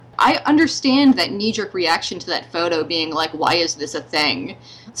I understand that knee-jerk reaction to that photo being like, why is this a thing?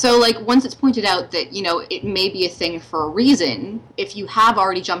 So, like, once it's pointed out that, you know, it may be a thing for a reason, if you have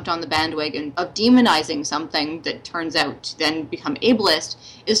already jumped on the bandwagon of demonizing something that turns out to then become ableist,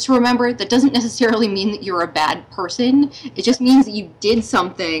 is to remember that doesn't necessarily mean that you're a bad person. It just means that you did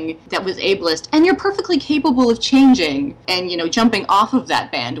something that was ableist, and you're perfectly capable of changing and, you know, jumping off of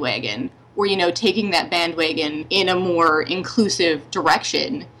that bandwagon, or, you know, taking that bandwagon in a more inclusive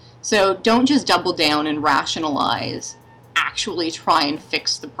direction. So don't just double down and rationalize. Actually try and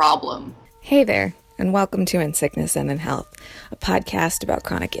fix the problem. Hey there, and welcome to In Sickness and in Health, a podcast about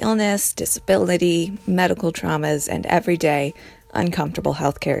chronic illness, disability, medical traumas, and everyday uncomfortable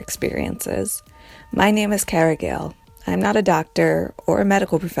healthcare experiences. My name is Kara Gale. I'm not a doctor or a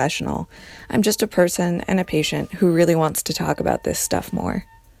medical professional. I'm just a person and a patient who really wants to talk about this stuff more.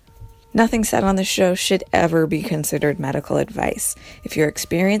 Nothing said on the show should ever be considered medical advice. If you're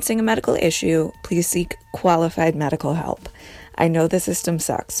experiencing a medical issue, please seek qualified medical help. I know the system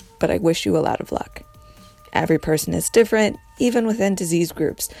sucks, but I wish you a lot of luck. Every person is different, even within disease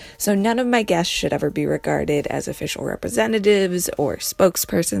groups, so none of my guests should ever be regarded as official representatives or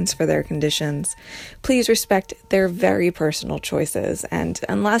spokespersons for their conditions. Please respect their very personal choices, and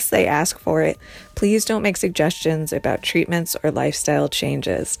unless they ask for it, please don't make suggestions about treatments or lifestyle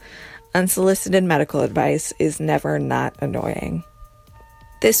changes. Unsolicited medical advice is never not annoying.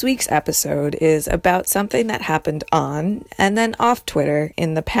 This week's episode is about something that happened on and then off Twitter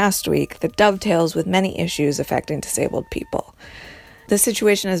in the past week that dovetails with many issues affecting disabled people. The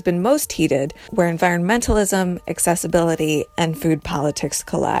situation has been most heated where environmentalism, accessibility, and food politics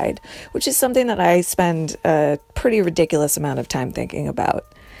collide, which is something that I spend a pretty ridiculous amount of time thinking about.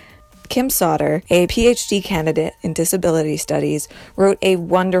 Kim Sauter, a PhD candidate in disability studies, wrote a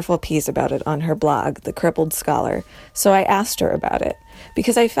wonderful piece about it on her blog, The Crippled Scholar, so I asked her about it,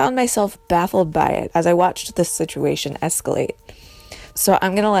 because I found myself baffled by it as I watched this situation escalate. So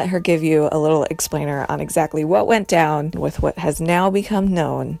I'm going to let her give you a little explainer on exactly what went down with what has now become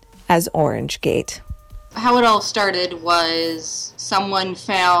known as Orange Gate. How it all started was someone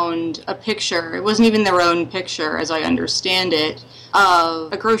found a picture, it wasn't even their own picture as I understand it,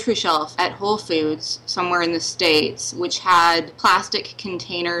 of a grocery shelf at Whole Foods somewhere in the States, which had plastic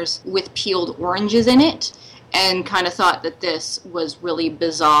containers with peeled oranges in it, and kind of thought that this was really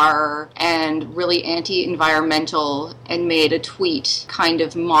bizarre and really anti-environmental, and made a tweet kind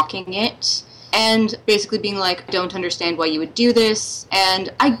of mocking it. And basically being like, I don't understand why you would do this.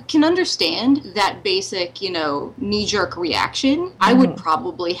 And I can understand that basic, you know, knee-jerk reaction. I would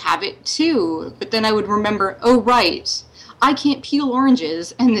probably have it too. But then I would remember, oh, right, I can't peel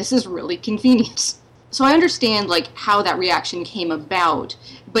oranges, and this is really convenient. So I understand, like, how that reaction came about.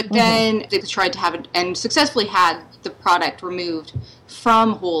 But then they tried to have it, and successfully had the product removed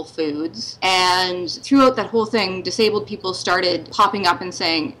from Whole Foods. And throughout that whole thing, disabled people started popping up and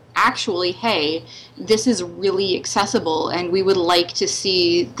saying, actually, hey, this is really accessible, and we would like to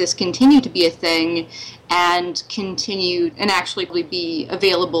see this continue to be a thing and continue and actually be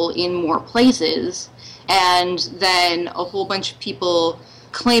available in more places. And then a whole bunch of people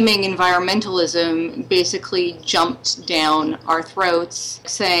claiming environmentalism basically jumped down our throats,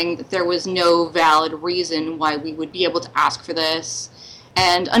 saying that there was no valid reason why we would be able to ask for this.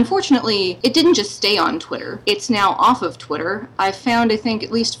 And unfortunately, it didn't just stay on Twitter. It's now off of Twitter. I've found, I think,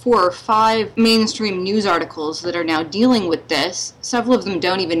 at least 4 or 5 mainstream news articles that are now dealing with this. Several of them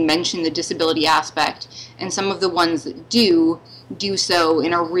don't even mention the disability aspect, and some of the ones that do so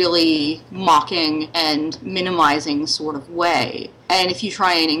in a really mocking and minimizing sort of way. And if you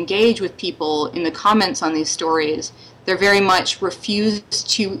try and engage with people in the comments on these stories, they're very much refused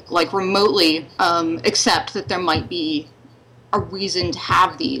to, like, remotely accept that there might be a reason to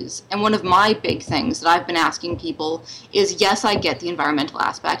have these. And one of my big things that I've been asking people is, yes, I get the environmental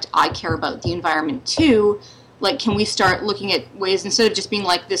aspect. I care about the environment too. Like, can we start looking at ways, instead of just being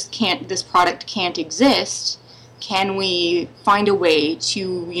like, this product can't exist, can we find a way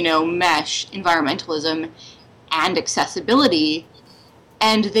to, you know, mesh environmentalism and accessibility?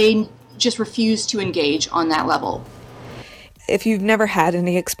 And they just refuse to engage on that level. If you've never had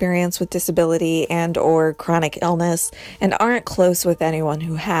any experience with disability and or chronic illness and aren't close with anyone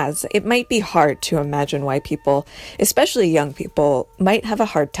who has, it might be hard to imagine why people, especially young people, might have a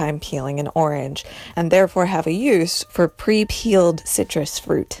hard time peeling an orange and therefore have a use for pre-peeled citrus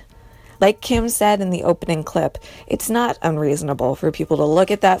fruit. Like Kim said in the opening clip, it's not unreasonable for people to look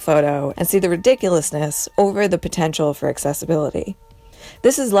at that photo and see the ridiculousness over the potential for accessibility.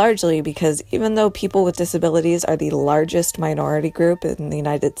 This is largely because even though people with disabilities are the largest minority group in the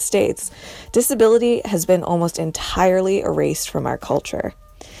United States, disability has been almost entirely erased from our culture.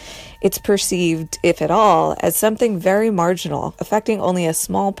 It's perceived, if at all, as something very marginal, affecting only a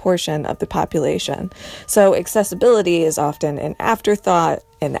small portion of the population. So accessibility is often an afterthought,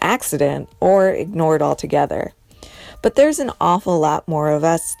 an accident, or ignored altogether. But there's an awful lot more of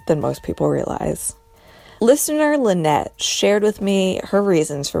us than most people realize. Listener Lynette shared with me her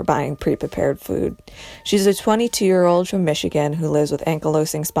reasons for buying pre-prepared food. She's a 22-year-old from Michigan who lives with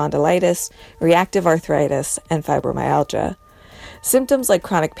ankylosing spondylitis, reactive arthritis, and fibromyalgia. Symptoms like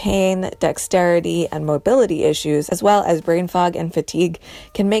chronic pain, dexterity, and mobility issues, as well as brain fog and fatigue,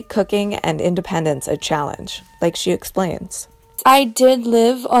 can make cooking and independence a challenge, like she explains. I did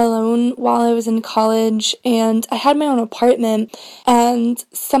live alone while I was in college, and I had my own apartment, and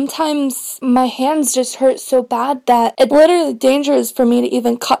sometimes my hands just hurt so bad that it's literally dangerous for me to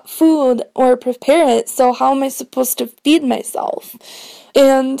even cut food or prepare it, so how am I supposed to feed myself?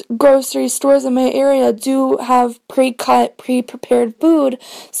 And grocery stores in my area do have pre-cut, pre-prepared food,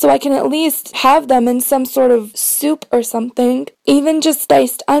 so I can at least have them in some sort of soup or something, even just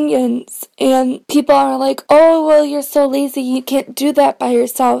diced onions. And people are like, oh, well, you're so lazy, you can't do that by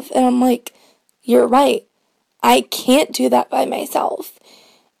yourself. And I'm like, you're right, I can't do that by myself.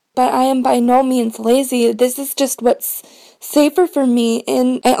 But I am by no means lazy. This is just what's safer for me,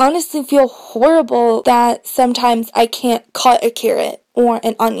 and I honestly feel horrible that sometimes I can't cut a carrot or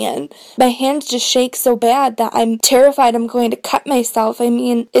an onion. My hands just shake so bad that I'm terrified I'm going to cut myself. I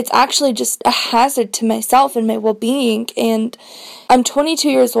mean, it's actually just a hazard to myself and my well-being, and I'm 22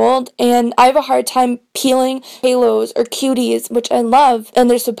 years old, and I have a hard time peeling halos or cuties, which I love, and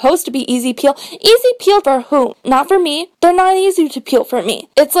they're supposed to be easy peel. Easy peel for who? Not for me. They're not easy to peel for me.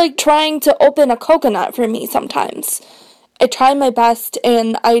 It's like trying to open a coconut for me sometimes. I try my best,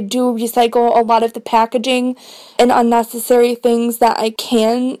 and I do recycle a lot of the packaging and unnecessary things that I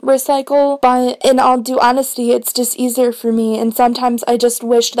can recycle, but in all due honesty, it's just easier for me, and sometimes I just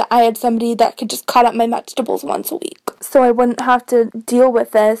wish that I had somebody that could just cut up my vegetables once a week, so I wouldn't have to deal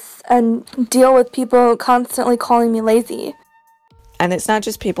with this and deal with people constantly calling me lazy. And it's not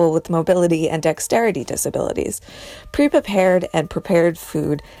just people with mobility and dexterity disabilities. Pre-prepared and prepared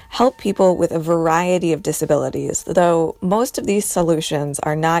food help people with a variety of disabilities, though most of these solutions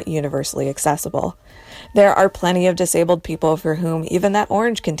are not universally accessible. There are plenty of disabled people for whom even that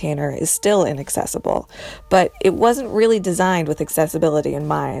orange container is still inaccessible, but it wasn't really designed with accessibility in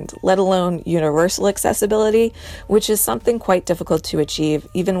mind, let alone universal accessibility, which is something quite difficult to achieve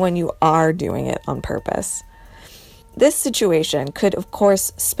even when you are doing it on purpose. This situation could, of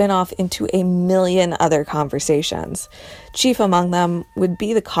course, spin off into a million other conversations. Chief among them would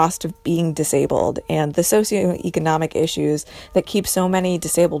be the cost of being disabled and the socioeconomic issues that keep so many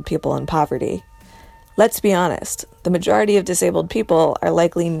disabled people in poverty. Let's be honest, the majority of disabled people are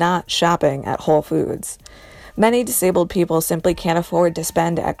likely not shopping at Whole Foods. Many disabled people simply can't afford to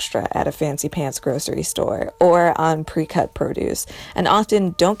spend extra at a fancy pants grocery store or on pre-cut produce, and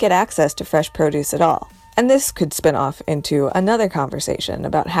often don't get access to fresh produce at all. And this could spin off into another conversation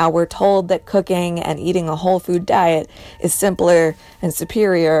about how we're told that cooking and eating a whole food diet is simpler and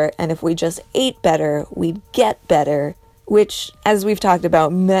superior, and if we just ate better, we'd get better, which, as we've talked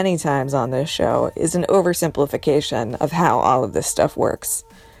about many times on this show, is an oversimplification of how all of this stuff works.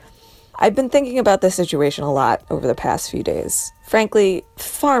 I've been thinking about this situation a lot over the past few days. Frankly,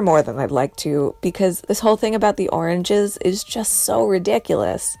 far more than I'd like to, because this whole thing about the oranges is just so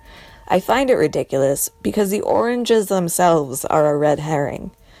ridiculous. I find it ridiculous because the oranges themselves are a red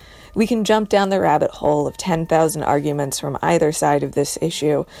herring. We can jump down the rabbit hole of 10,000 arguments from either side of this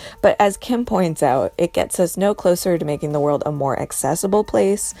issue, but as Kim points out, it gets us no closer to making the world a more accessible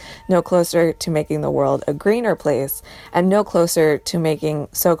place, no closer to making the world a greener place, and no closer to making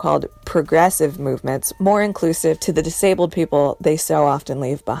so-called progressive movements more inclusive to the disabled people they so often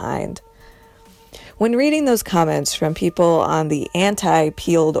leave behind. When reading those comments from people on the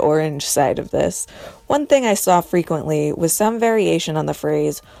anti-peeled orange side of this, one thing I saw frequently was some variation on the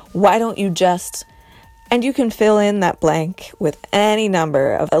phrase, "Why don't you just..." And you can fill in that blank with any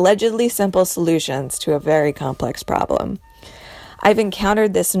number of allegedly simple solutions to a very complex problem. I've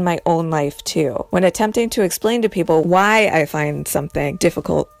encountered this in my own life too, when attempting to explain to people why I find something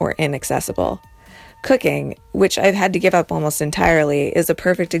difficult or inaccessible. Cooking, which I've had to give up almost entirely, is a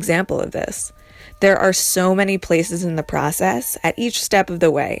perfect example of this. There are so many places in the process, at each step of the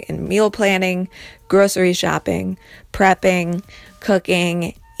way, in meal planning, grocery shopping, prepping,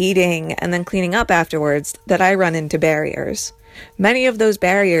 cooking, eating, and then cleaning up afterwards, that I run into barriers. Many of those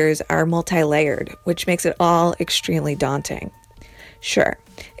barriers are multi-layered, which makes it all extremely daunting. Sure,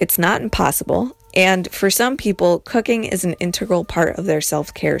 it's not impossible, And for some people, cooking is an integral part of their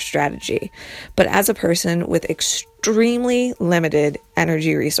self-care strategy. But as a person with extremely limited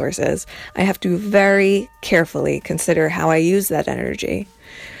energy resources, I have to very carefully consider how I use that energy.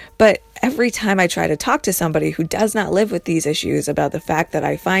 But every time I try to talk to somebody who does not live with these issues about the fact that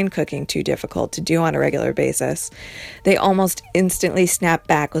I find cooking too difficult to do on a regular basis, they almost instantly snap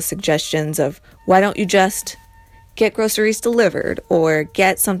back with suggestions of, why don't you just get groceries delivered, or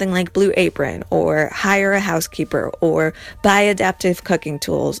get something like Blue Apron, or hire a housekeeper, or buy adaptive cooking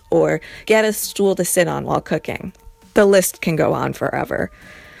tools, or get a stool to sit on while cooking. The list can go on forever.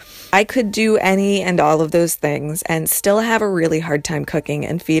 I could do any and all of those things and still have a really hard time cooking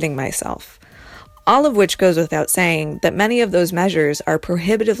and feeding myself. All of which goes without saying that many of those measures are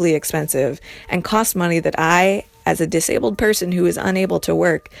prohibitively expensive and cost money that I, as a disabled person who is unable to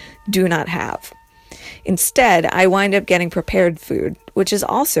work, do not have. Instead, I wind up getting prepared food, which is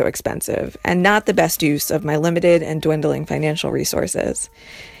also expensive and not the best use of my limited and dwindling financial resources.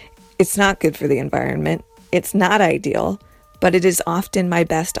 It's not good for the environment. It's not ideal, but it is often my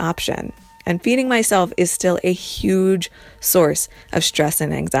best option. And feeding myself is still a huge source of stress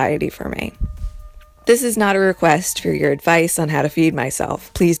and anxiety for me. This is not a request for your advice on how to feed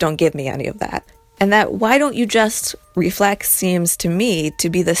myself. Please don't give me any of that. And that why don't you just reflex seems to me to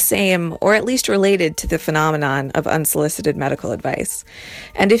be the same, or at least related to the phenomenon of unsolicited medical advice.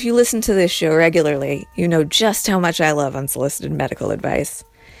 And if you listen to this show regularly, you know just how much I love unsolicited medical advice.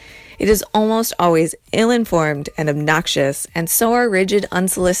 It is almost always ill-informed and obnoxious, and so are rigid,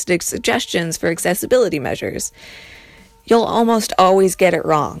 unsolicited suggestions for accessibility measures. You'll almost always get it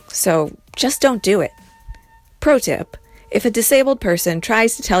wrong, so just don't do it. Pro tip: if a disabled person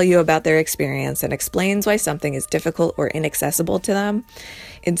tries to tell you about their experience and explains why something is difficult or inaccessible to them,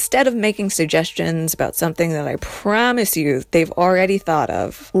 instead of making suggestions about something that I promise you they've already thought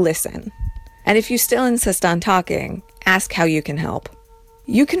of, listen. And if you still insist on talking, ask how you can help.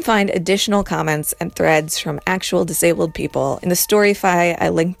 You can find additional comments and threads from actual disabled people in the Storyfy I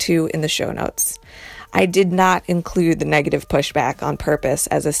linked to in the show notes. I did not include the negative pushback on purpose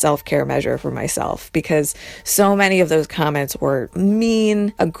as a self-care measure for myself because so many of those comments were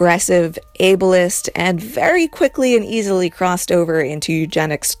mean, aggressive, ableist, and very quickly and easily crossed over into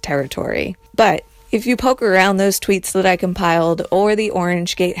eugenics territory. But if you poke around those tweets that I compiled or the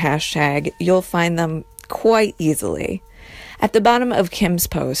Orangegate hashtag, you'll find them quite easily. At the bottom of Kim's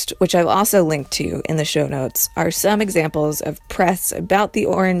post, which I've also linked to in the show notes, are some examples of press about the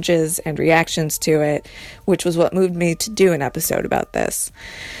oranges and reactions to it, which was what moved me to do an episode about this.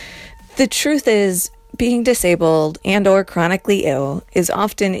 The truth is, being disabled and or chronically ill is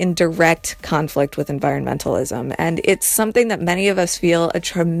often in direct conflict with environmentalism, and it's something that many of us feel a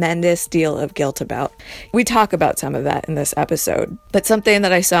tremendous deal of guilt about. We talk about some of that in this episode, but something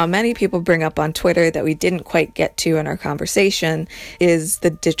that I saw many people bring up on Twitter that we didn't quite get to in our conversation is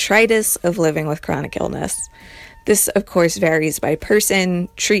the detritus of living with chronic illness. This, of course, varies by person,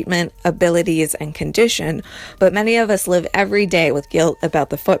 treatment, abilities, and condition, but many of us live every day with guilt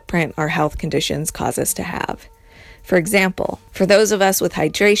about the footprint our health conditions cause us to have. For example, for those of us with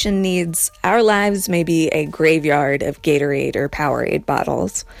hydration needs, our lives may be a graveyard of Gatorade or Powerade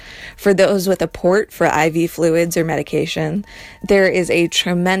bottles. For those with a port for IV fluids or medication, there is a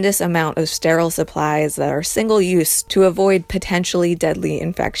tremendous amount of sterile supplies that are single-use to avoid potentially deadly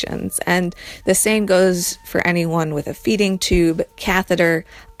infections. And the same goes for anyone with a feeding tube, catheter,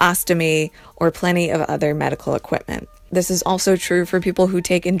 ostomy, or plenty of other medical equipment. This is also true for people who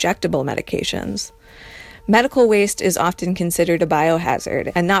take injectable medications. Medical waste is often considered a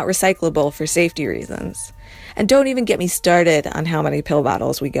biohazard and not recyclable for safety reasons. And don't even get me started on how many pill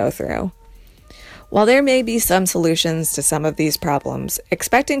bottles we go through. While there may be some solutions to some of these problems,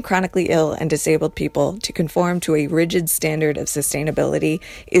 expecting chronically ill and disabled people to conform to a rigid standard of sustainability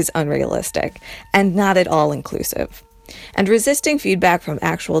is unrealistic and not at all inclusive. And resisting feedback from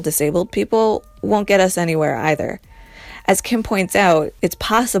actual disabled people won't get us anywhere either. As Kim points out, it's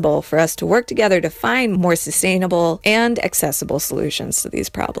possible for us to work together to find more sustainable and accessible solutions to these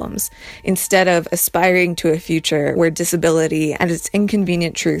problems, instead of aspiring to a future where disability and its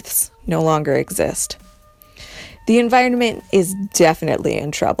inconvenient truths no longer exist. The environment is definitely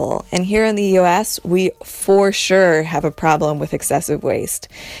in trouble, and here in the US, we for sure have a problem with excessive waste,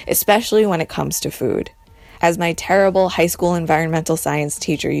 especially when it comes to food. As my terrible high school environmental science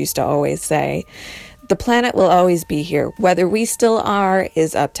teacher used to always say, the planet will always be here. Whether we still are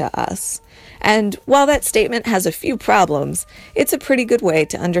is up to us. And while that statement has a few problems, it's a pretty good way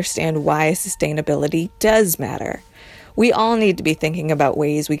to understand why sustainability does matter. We all need to be thinking about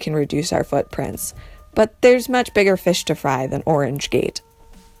ways we can reduce our footprints, but there's much bigger fish to fry than Orangegate.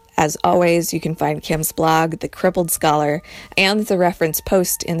 As always, you can find Kim's blog, The Crippled Scholar, and the reference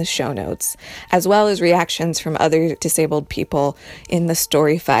post in the show notes, as well as reactions from other disabled people in the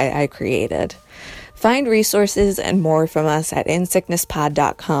Storyfy I created. Find resources and more from us at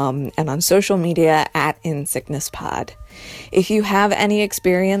insicknesspod.com and on social media at insicknesspod. If you have any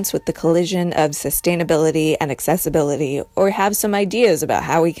experience with the collision of sustainability and accessibility, or have some ideas about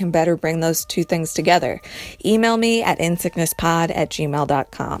how we can better bring those two things together, email me at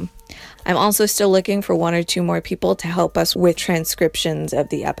insicknesspod@gmail.com. I'm also still looking for 1 or 2 more people to help us with transcriptions of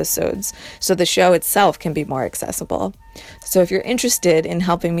the episodes, so the show itself can be more accessible. So if you're interested in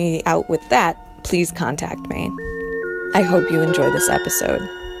helping me out with that, please contact me. I hope you enjoy this episode.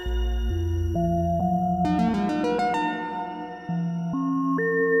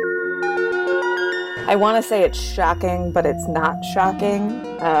 I want to say it's shocking, but it's not shocking,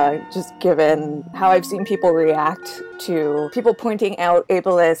 just given how I've seen people react to people pointing out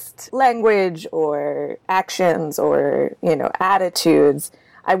ableist language or actions or, attitudes.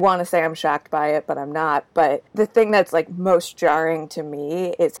 I want to say I'm shocked by it, but I'm not. But the thing that's most jarring to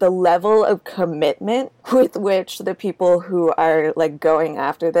me is the level of commitment with which the people who are going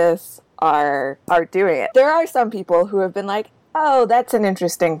after this are doing it. There are some people who have been like, oh, that's an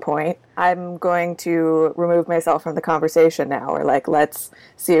interesting point. I'm going to remove myself from the conversation now. Or let's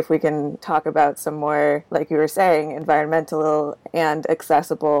see if we can talk about some more, like you were saying, environmental and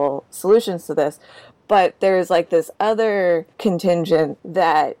accessible solutions to this. But there's this other contingent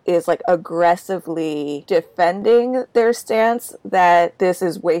that is aggressively defending their stance that this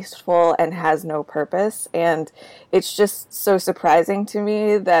is wasteful and has no purpose. And it's just so surprising to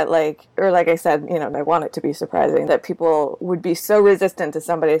me that like I said, I want it to be surprising that people would be so resistant to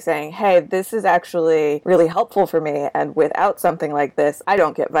somebody saying, hey, this is actually really helpful for me. And without something like this, I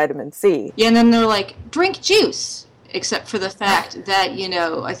don't get vitamin C. Yeah, and then they're like, drink juice. Except for the fact that,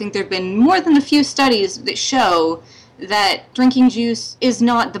 I think there have been more than a few studies that show that drinking juice is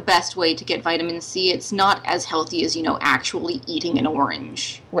not the best way to get vitamin C. It's not as healthy as, actually eating an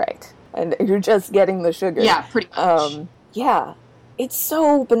orange. Right. And you're just getting the sugar. Yeah, pretty much. Yeah. It's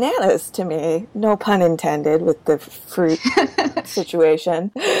so bananas to me. No pun intended with the fruit situation.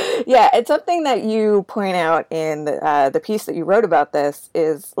 Yeah, it's something that you point out in the piece that you wrote about this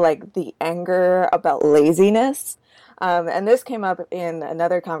is the anger about laziness. And this came up in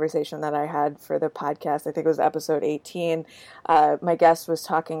another conversation that I had for the podcast. I think it was episode 18. My guest was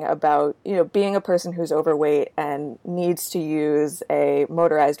talking about, being a person who's overweight and needs to use a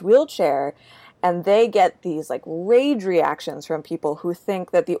motorized wheelchair. And they get these rage reactions from people who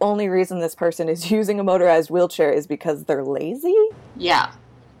think that the only reason this person is using a motorized wheelchair is because they're lazy. Yeah.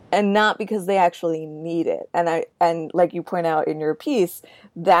 And not because they actually need it. And like you point out in your piece,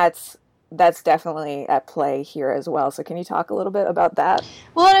 that's definitely at play here as well. So can you talk a little bit about that?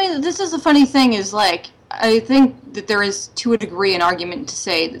 Well, this is the funny thing is, I think that there is, to a degree, an argument to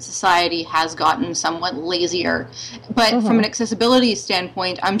say that society has gotten somewhat lazier. But from an accessibility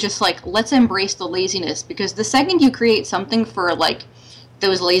standpoint, I'm just let's embrace the laziness. Because the second you create something for,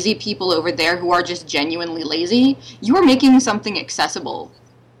 those lazy people over there who are just genuinely lazy, you are making something accessible.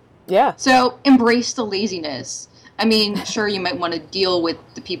 Yeah. So embrace the laziness. I mean, sure, you might want to deal with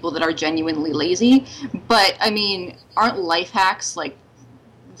the people that are genuinely lazy, but, aren't life hacks,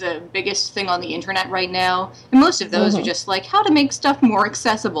 the biggest thing on the internet right now? And most of those are just, how to make stuff more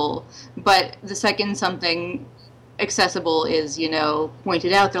accessible. But the second something accessible is,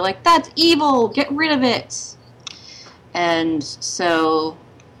 pointed out, they're like, that's evil, get rid of it. And so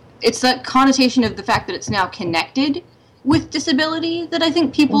it's that connotation of the fact that it's now connected with disability that I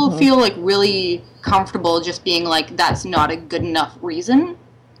think people feel really comfortable just being that's not a good enough reason.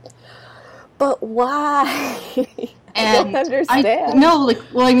 But why? And I don't understand.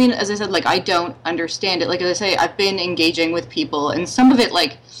 As I said, I don't understand it. As I say, I've been engaging with people, and some of it,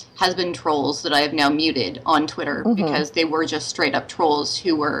 has been trolls that I have now muted on Twitter because they were just straight up trolls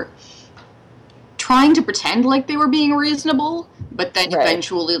who were trying to pretend like they were being reasonable, but then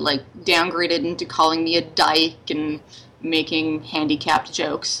eventually, downgraded into calling me a dyke and making handicapped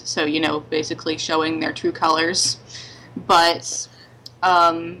jokes. So, basically showing their true colors. But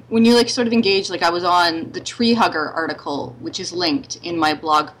when you sort of engage, I was on the Tree Hugger article, which is linked in my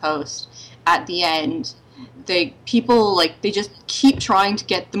blog post at the end. People just keep trying to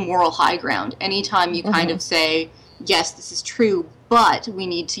get the moral high ground. Anytime you kind of say, yes, this is true, but we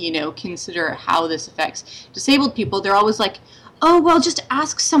need to, consider how this affects disabled people, they're always like, oh, well, just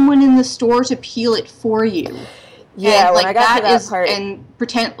ask someone in the store to peel it for you. Yeah, and, when I got to that part. And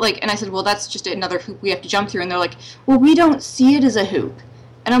pretend, and I said, well, that's just another hoop we have to jump through. And they're like, well, we don't see it as a hoop.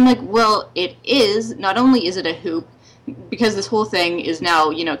 And I'm like, well, it is. Not only is it a hoop, because this whole thing is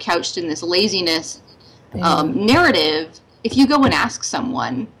now, couched in this laziness narrative, if you go and ask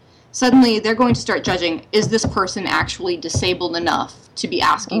someone, suddenly they're going to start judging, is this person actually disabled enough to be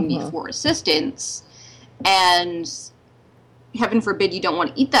asking me for assistance? And heaven forbid you don't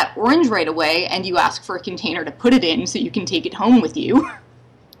want to eat that orange right away, and you ask for a container to put it in so you can take it home with you.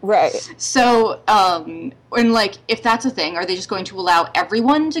 Right. So, and like, if that's a thing, are they just going to allow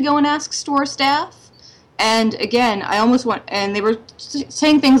everyone to go and ask store staff? And again, and they were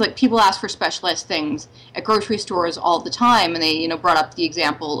saying things like people ask for specialized things at grocery stores all the time, and they, brought up the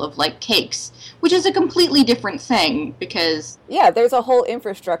example of like cakes, which is a completely different thing because... Yeah, there's a whole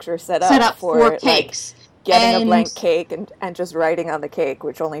infrastructure set up for cakes. Like, getting a blank cake and just writing on the cake,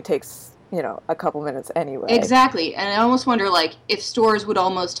 which only takes, a couple minutes anyway. Exactly. And I almost wonder, like, if stores would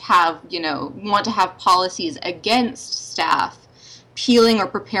almost have, want to have policies against staff peeling or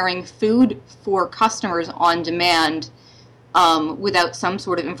preparing food for customers on demand without some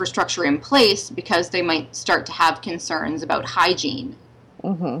sort of infrastructure in place, because they might start to have concerns about hygiene.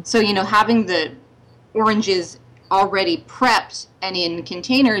 So, having the oranges already prepped and in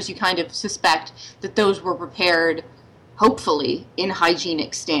containers, you kind of suspect that those were prepared, hopefully, in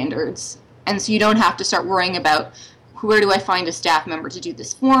hygienic standards. And so you don't have to start worrying about, where do I find a staff member to do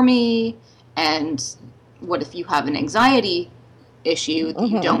this for me? And what if you have an anxiety issue that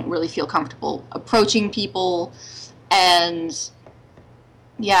you don't really feel comfortable approaching people? And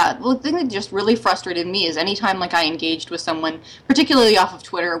yeah, the thing that just really frustrated me is anytime like I engaged with someone, particularly off of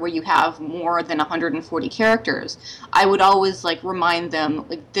Twitter where you have more than 140 characters, I would always like remind them,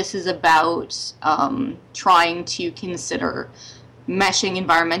 like, this is about trying to consider meshing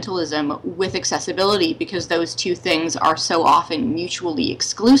environmentalism with accessibility, because those two things are so often mutually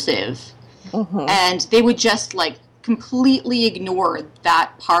exclusive. And they would just like completely ignore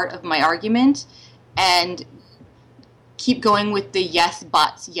that part of my argument and keep going with the yes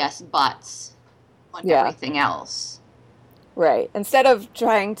buts on everything else. Right. Instead of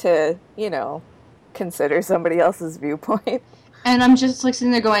trying to, consider somebody else's viewpoint. And I'm just like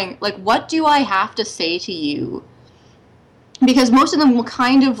sitting there going, like, what do I have to say to you? Because most of them will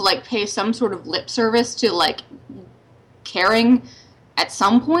kind of like pay some sort of lip service to like caring at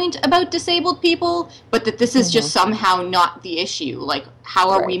some point about disabled people, but that this is just somehow not the issue. Like,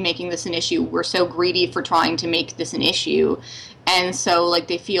 how are we making this an issue? We're so greedy for trying to make this an issue. And so, like,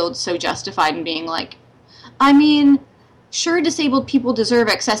 they feel so justified in being like, I mean, sure, disabled people deserve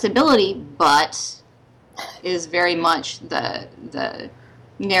accessibility, but is very much the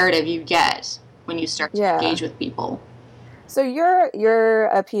narrative you get when you start to engage with people. So you're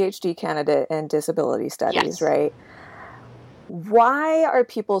a PhD candidate in disability studies, right? Why are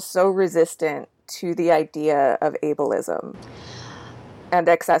people so resistant to the idea of ableism and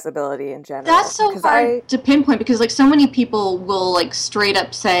accessibility in general? That's so hard to pinpoint, because like so many people will like straight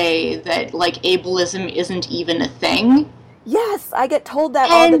up say that like ableism isn't even a thing. Yes, I get told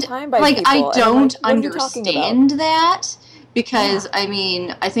that all the time by like, people. I don't understand that, because I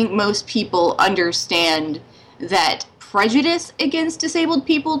mean, I think most people understand that prejudice against disabled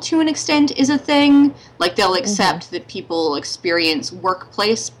people to an extent is a thing. Like, they'll accept that people experience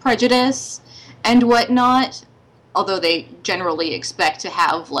workplace prejudice and whatnot, although they generally expect to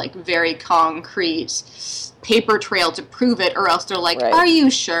have like very concrete paper trail to prove it, or else they're like, are you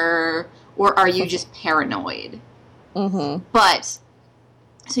sure, or are you just paranoid? But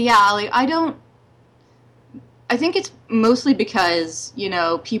so yeah, like, I think it's mostly because,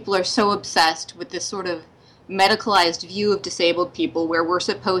 people are so obsessed with this sort of medicalized view of disabled people where we're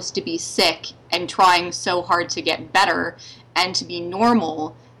supposed to be sick and trying so hard to get better and to be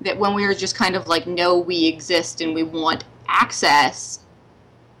normal, that when we are just kind of like, no, we exist and we want access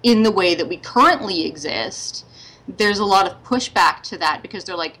in the way that we currently exist, there's a lot of pushback to that, because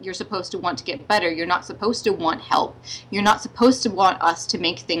they're like, you're supposed to want to get better, you're not supposed to want help, you're not supposed to want us to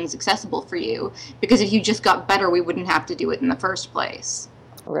make things accessible for you, because if you just got better, we wouldn't have to do it in the first place.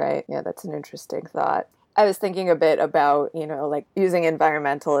 Right, yeah, that's an interesting thought. I was thinking a bit about, like using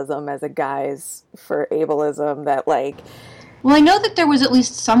environmentalism as a guise for ableism, that like... Well, I know that there was at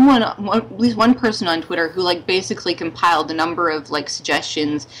least one person on Twitter who like basically compiled a number of like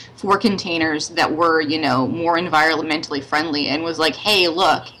suggestions for containers that were, more environmentally friendly, and was like, hey,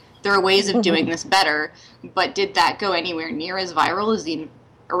 look, there are ways of doing this better. But did that go anywhere near as viral as the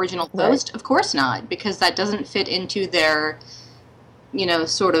original post? Right. Of course not, because that doesn't fit into their...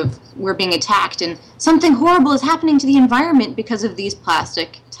 sort of, we're being attacked and something horrible is happening to the environment because of these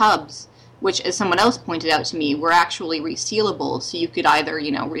plastic tubs, which, as someone else pointed out to me, were actually resealable, so you could either,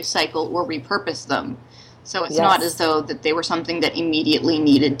 recycle or repurpose them. So it's Yes. not as though that they were something that immediately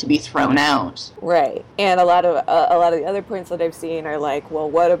needed to be thrown out. Right. And a lot of the other points that I've seen are like, well,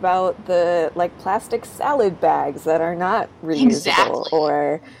 what about the like plastic salad bags that are not reusable? Exactly.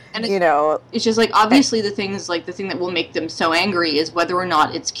 Or, And you know, it's just like, obviously the thing that will make them so angry is whether or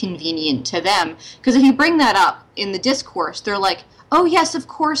not it's convenient to them. Because if you bring that up in the discourse, they're like, oh yes, of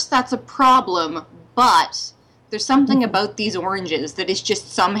course that's a problem, but there's something about these oranges that is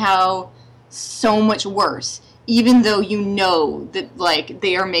just somehow so much worse, even though you know that like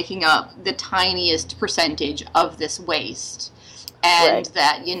they are making up the tiniest percentage of this waste, and Right.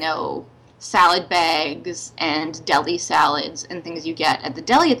 that, you know, salad bags and deli salads and things you get at the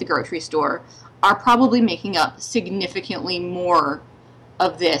deli at the grocery store are probably making up significantly more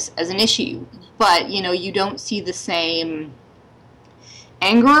of this as an issue. But, you know, you don't see the same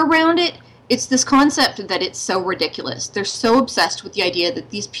anger around it. It's this concept that it's so ridiculous. They're so obsessed with the idea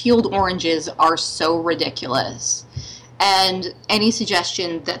that these peeled oranges are so ridiculous. And any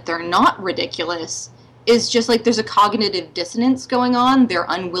suggestion that they're not ridiculous is just like there's a cognitive dissonance going on. They're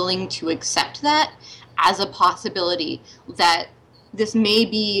unwilling to accept that as a possibility, that this may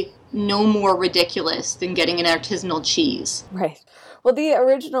be no more ridiculous than getting an artisanal cheese. right. Well, the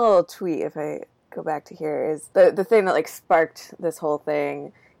original tweet, if I go back to here, is the thing that like sparked this whole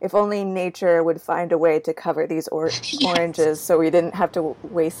thing. If only nature would find a way to cover these oranges so we didn't have to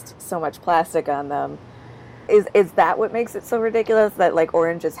waste so much plastic on them. Is that what makes it so ridiculous, that like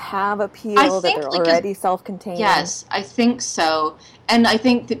oranges have a peel, that they're already self-contained? Yes, I think so. And I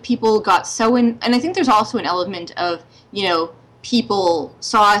think that people got so in, and I think there's also an element of, you know, people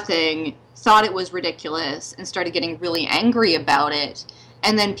saw a thing, thought it was ridiculous, and started getting really angry about it.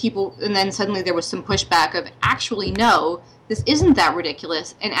 And then suddenly there was some pushback of, actually, no, this isn't that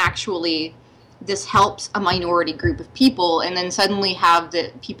ridiculous, and actually this helps a minority group of people. And then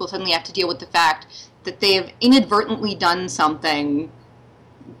people suddenly have to deal with the fact that they have inadvertently done something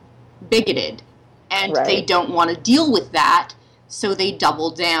bigoted, and Right. they don't want to deal with that, so they double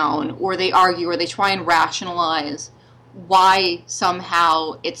down, or they argue, or they try and rationalize why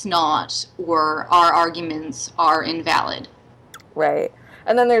somehow it's not, or our arguments are invalid. Right.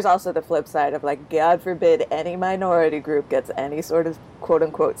 And then there's also the flip side of like, God forbid any minority group gets any sort of quote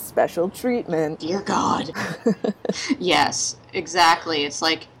unquote special treatment. Dear God. Yes, exactly. It's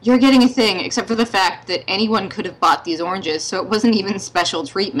like, you're getting a thing, except for the fact that anyone could have bought these oranges, so it wasn't even special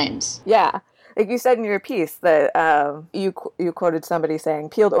treatment. Yeah. Like you said in your piece that you quoted somebody saying,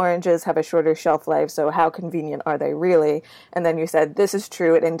 peeled oranges have a shorter shelf life, so how convenient are they really? And then you said, this is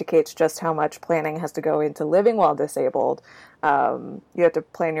true. It indicates just how much planning has to go into living while disabled. You have to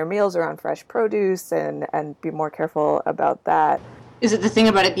plan your meals around fresh produce and be more careful about that. Is it the thing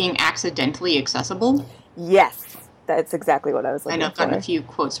about it being accidentally accessible? Yes. That's exactly what I was I looking know I've gotten for. a few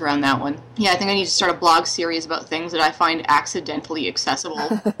quotes around that one. Yeah, I think I need to start a blog series about things that I find accidentally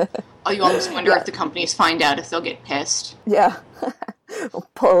accessible. Oh, you almost wonder if the companies find out if they'll get pissed. Yeah. We'll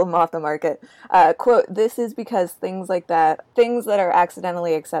pull them off the market. Quote, this is because things like that, things that are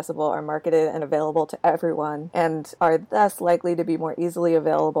accidentally accessible are marketed and available to everyone and are thus likely to be more easily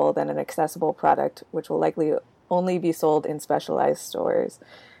available than an accessible product, which will likely only be sold in specialized stores.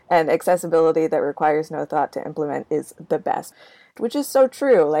 And accessibility that requires no thought to implement is the best. Which is so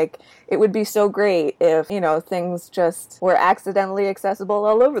true. Like, it would be so great if, things just were accidentally accessible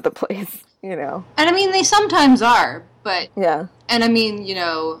all over the place, And I mean, they sometimes are, but... Yeah. And I mean,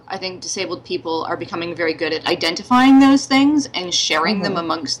 I think disabled people are becoming very good at identifying those things and sharing them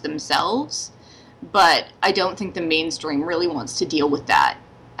amongst themselves. But I don't think the mainstream really wants to deal with that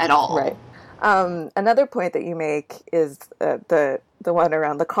at all. Right. Another point that you make is the one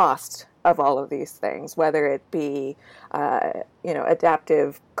around the cost of all of these things, whether it be,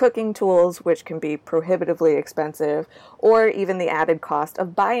 adaptive cooking tools, which can be prohibitively expensive, or even the added cost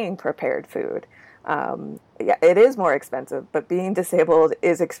of buying prepared food. Yeah, it is more expensive, but being disabled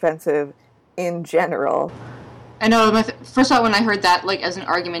is expensive in general. I know, my first thought when I heard that, as an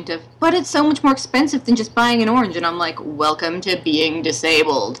argument of, but it's so much more expensive than just buying an orange, and I'm like, welcome to being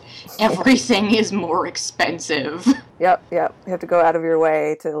disabled. Everything is more expensive. Yep. You have to go out of your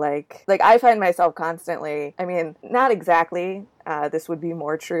way to, I find myself constantly, I mean, not exactly, this would be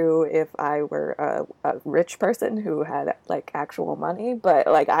more true if I were a rich person who had, actual money, but,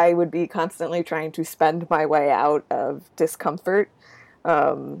 I would be constantly trying to spend my way out of discomfort,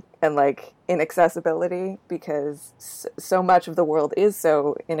 and inaccessibility, because so much of the world is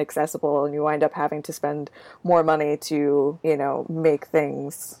so inaccessible, and you wind up having to spend more money to, make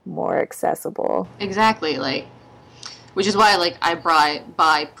things more accessible. Exactly, which is why, I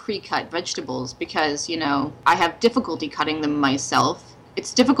buy pre-cut vegetables, because, I have difficulty cutting them myself,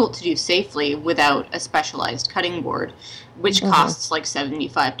 it's difficult to do safely without a specialized cutting board, which costs like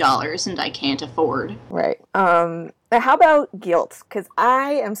 $75 and I can't afford. Right. But how about guilt? Because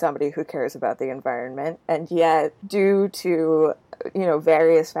I am somebody who cares about the environment, and yet due to,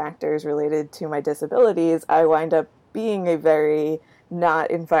 various factors related to my disabilities, I wind up being a very not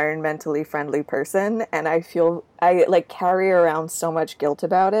environmentally friendly person, and I carry around so much guilt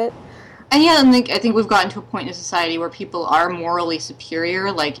about it. And yeah, I think we've gotten to a point in society where people are morally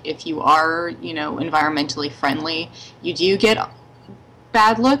superior. Like, if you are, environmentally friendly, you do get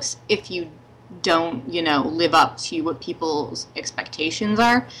bad looks if you don't, live up to what people's expectations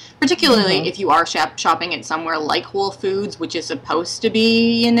are. Particularly if you are shopping at somewhere like Whole Foods, which is supposed to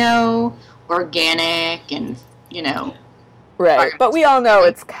be, organic and, Right, but we all know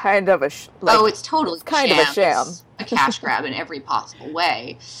it's kind of a it's totally it's kind of a sham. It's a cash grab in every possible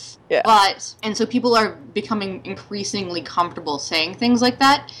way. Yeah. And so people are becoming increasingly comfortable saying things like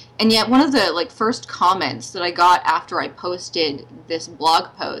that. And yet one of the first comments that I got after I posted this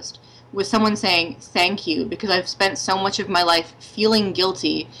blog post was someone saying, "Thank you, because I've spent so much of my life feeling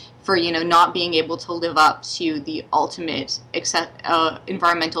guilty for, not being able to live up to the ultimate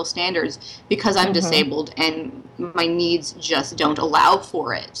environmental standards because I'm disabled and my needs just don't allow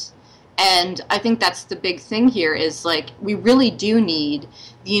for it." And I think that's the big thing here is, we really do need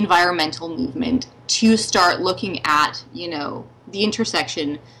the environmental movement to start looking at, the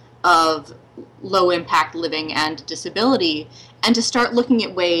intersection of low-impact living and disability, and to start looking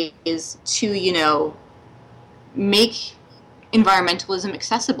at ways to, make environmentalism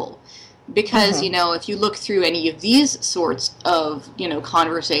accessible. Because, if you look through any of these sorts of,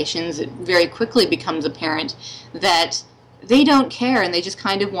 conversations, it very quickly becomes apparent that they don't care, and they just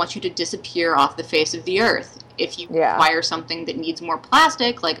kind of want you to disappear off the face of the earth. If you require something that needs more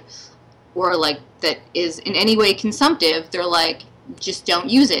plastic, or that is in any way consumptive, they're like, just don't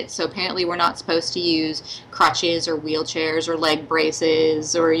use it. So apparently we're not supposed to use crutches or wheelchairs or leg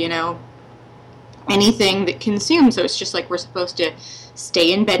braces or, anything that consumes. So it's just we're supposed to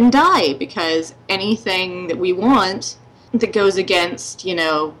stay in bed and die, because anything that we want that goes against,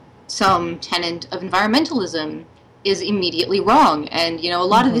 some tenet of environmentalism is immediately wrong. And, a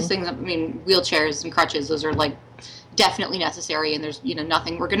lot of these things, wheelchairs and crutches, those are, definitely necessary, and there's,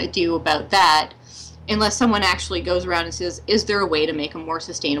 nothing we're going to do about that unless someone actually goes around and says, is there a way to make a more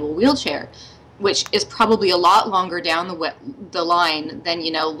sustainable wheelchair? Which is probably a lot longer down the line than,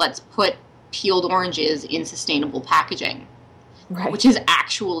 let's put peeled oranges in sustainable packaging. Right. Which is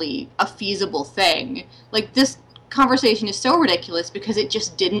actually a feasible thing. This conversation is so ridiculous because it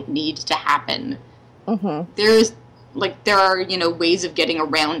just didn't need to happen. There are, ways of getting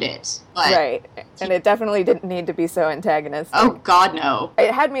around it. But right. And it definitely didn't need to be so antagonistic. Oh, God, no.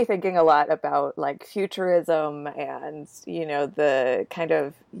 It had me thinking a lot about, futurism and, the kind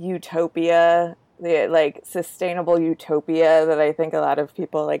of utopia, the, sustainable utopia that I think a lot of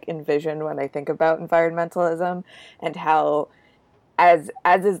people, envision when they think about environmentalism, and how, as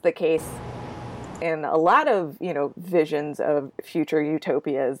is the case in a lot of, visions of future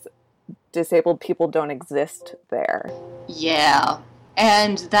utopias, disabled people don't exist there. Yeah,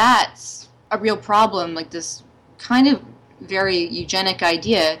 and that's a real problem, this kind of very eugenic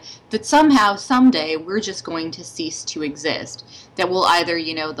idea that somehow, someday, we're just going to cease to exist. That we'll either,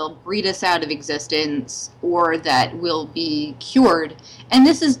 they'll breed us out of existence, or that we'll be cured. And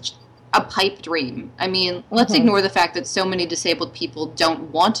this is a pipe dream. Let's ignore the fact that so many disabled people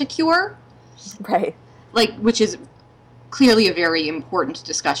don't want a cure. Right. Which is clearly a very important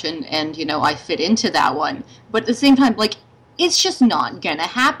discussion, and, I fit into that one. But at the same time, it's just not gonna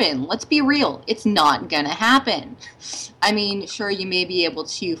happen. Let's be real. It's not gonna happen. Sure, you may be able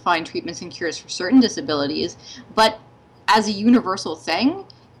to find treatments and cures for certain disabilities, but as a universal thing,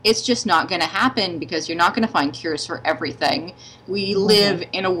 it's just not gonna happen, because you're not gonna find cures for everything. We live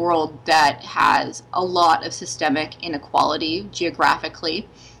in a world that has a lot of systemic inequality geographically.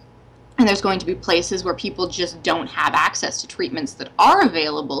 And there's going to be places where people just don't have access to treatments that are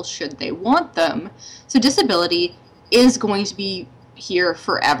available should they want them. So disability is going to be here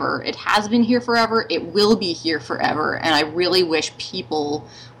forever. It has been here forever. It will be here forever. And I really wish people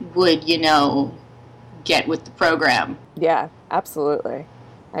would, get with the program. Yeah, absolutely.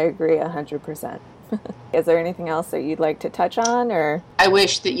 I agree 100%. Is there anything else that you'd like to touch on, or? I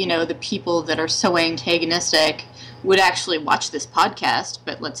wish that, the people that are so antagonistic would actually watch this podcast,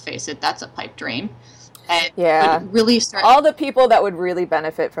 but let's face it, that's a pipe dream. And would really start. All the people that would really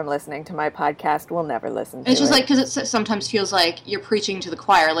benefit from listening to my podcast will never listen to it. It's just because it sometimes feels like you're preaching to the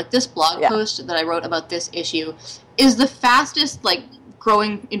choir. This blog post that I wrote about this issue is the fastest,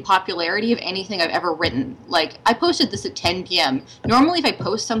 growing in popularity of anything I've ever written. Like, I posted this at 10 p.m. Normally, if I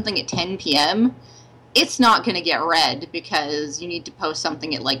post something at 10 p.m., it's not going to get read because you need to post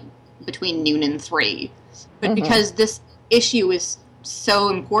something at, like, between noon and 3. But because this issue is so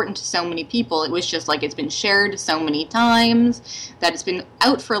important to so many people, it was just like it's been shared so many times that it's been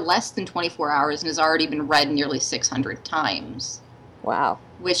out for less than 24 hours and has already been read nearly 600 times. Wow.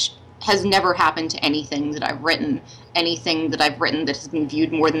 Which has never happened to anything that I've written. Anything that I've written that has been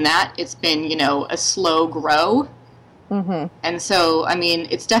viewed more than that, it's been, you know, a slow grow. And so, I mean,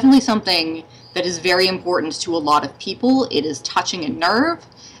 it's definitely something that is very important to a lot of people. It is touching a nerve,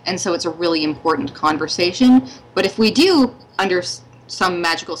 and so it's a really important conversation. But if we do, under some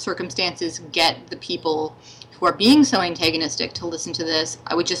magical circumstances, get the people who are being so antagonistic to listen to this,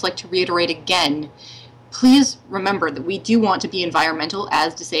 I would just like to reiterate again, please remember that we do want to be environmental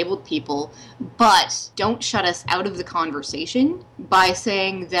as disabled people, but don't shut us out of the conversation by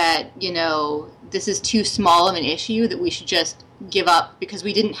saying that, you know, this is too small of an issue that we should just give up because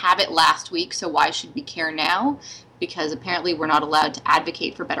we didn't have it last week, so why should we care now? Because apparently we're not allowed to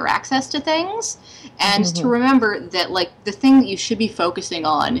advocate for better access to things. And to remember that, like, the thing that you should be focusing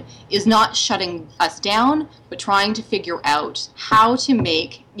on is not shutting us down, but trying to figure out how to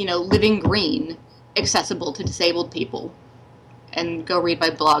make, you know, living green accessible to disabled people. And go read my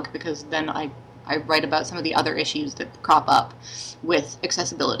blog, because then I write about some of the other issues that crop up with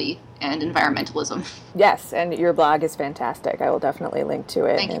accessibility and environmentalism. Yes, and your blog is fantastic. I will definitely link to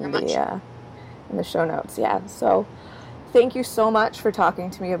it in the show notes. Yeah, so thank you so much for talking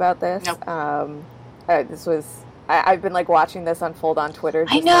to me about this. This was, I've been like watching this unfold on Twitter.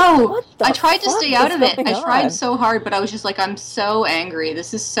 I know. Like, I tried to stay out of it. I tried so hard, but I was just like, I'm so angry.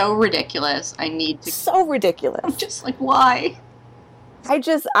 This is so ridiculous. I need to. So ridiculous. I'm just like, why?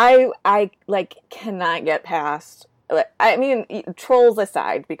 I like cannot get past. I mean, trolls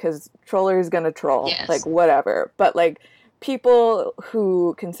aside, because trollers gonna troll, yes. Like whatever. But like people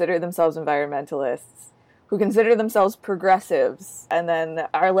who consider themselves environmentalists, who consider themselves progressives, and then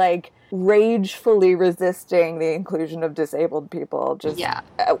are like ragefully resisting the inclusion of disabled people. Just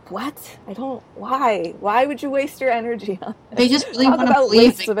what? I don't. Why? Why would you waste your energy on this? They just really want to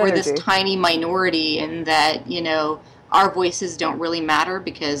believe that we're this tiny minority, and that, you know, our voices don't really matter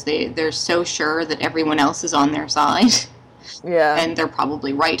because they're so sure that everyone else is on their side. Yeah. And they're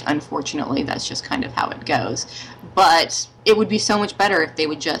probably right, unfortunately. That's just kind of how it goes. But it would be so much better if they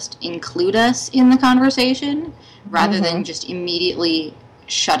would just include us in the conversation rather than just immediately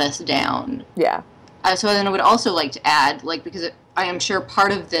shut us down. Yeah. So then I would also like to add, like, because I am sure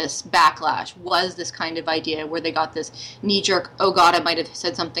part of this backlash was this kind of idea where they got this knee-jerk, oh God, I might have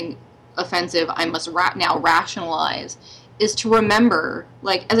said something offensive, I must now rationalize, is to remember,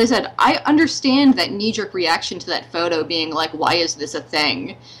 like, as I said, I understand that knee-jerk reaction to that photo being like, why is this a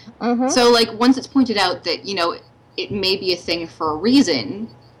thing? So, like, once it's pointed out that, you know, it may be a thing for a reason,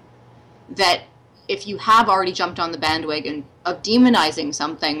 that if you have already jumped on the bandwagon of demonizing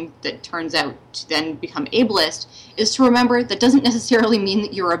something that turns out to then become ableist, is to remember that doesn't necessarily mean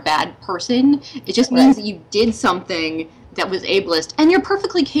that you're a bad person. It just means that you did something that was ableist, and you're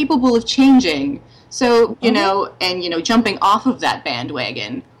perfectly capable of changing. So, you know, and, you know, jumping off of that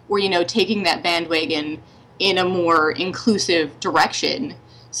bandwagon, or, you know, taking that bandwagon in a more inclusive direction.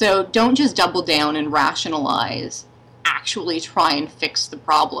 So don't just double down and rationalize. Actually try and fix the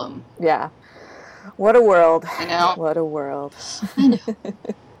problem. Yeah. What a world. I know. What a world. I know.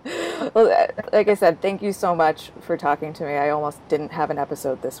 Well, like I said, thank you so much for talking to me. I almost didn't have an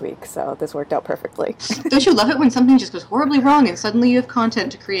episode this week, so this worked out perfectly. Don't you love it when something just goes horribly wrong and suddenly you have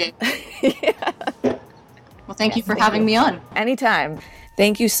content to create? Yeah. Well, thank you for having me on. Anytime.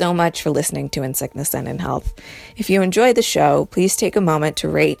 Thank you so much for listening to In Sickness and in Health. If you enjoyed the show, please take a moment to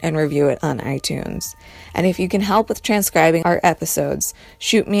rate and review it on iTunes. And if you can help with transcribing our episodes,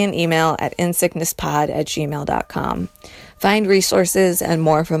 shoot me an email at insicknesspod@gmail.com. Find resources and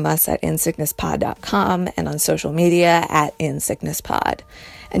more from us at insicknesspod.com and on social media at insicknesspod.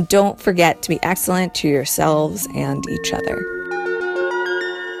 And don't forget to be excellent to yourselves and each other.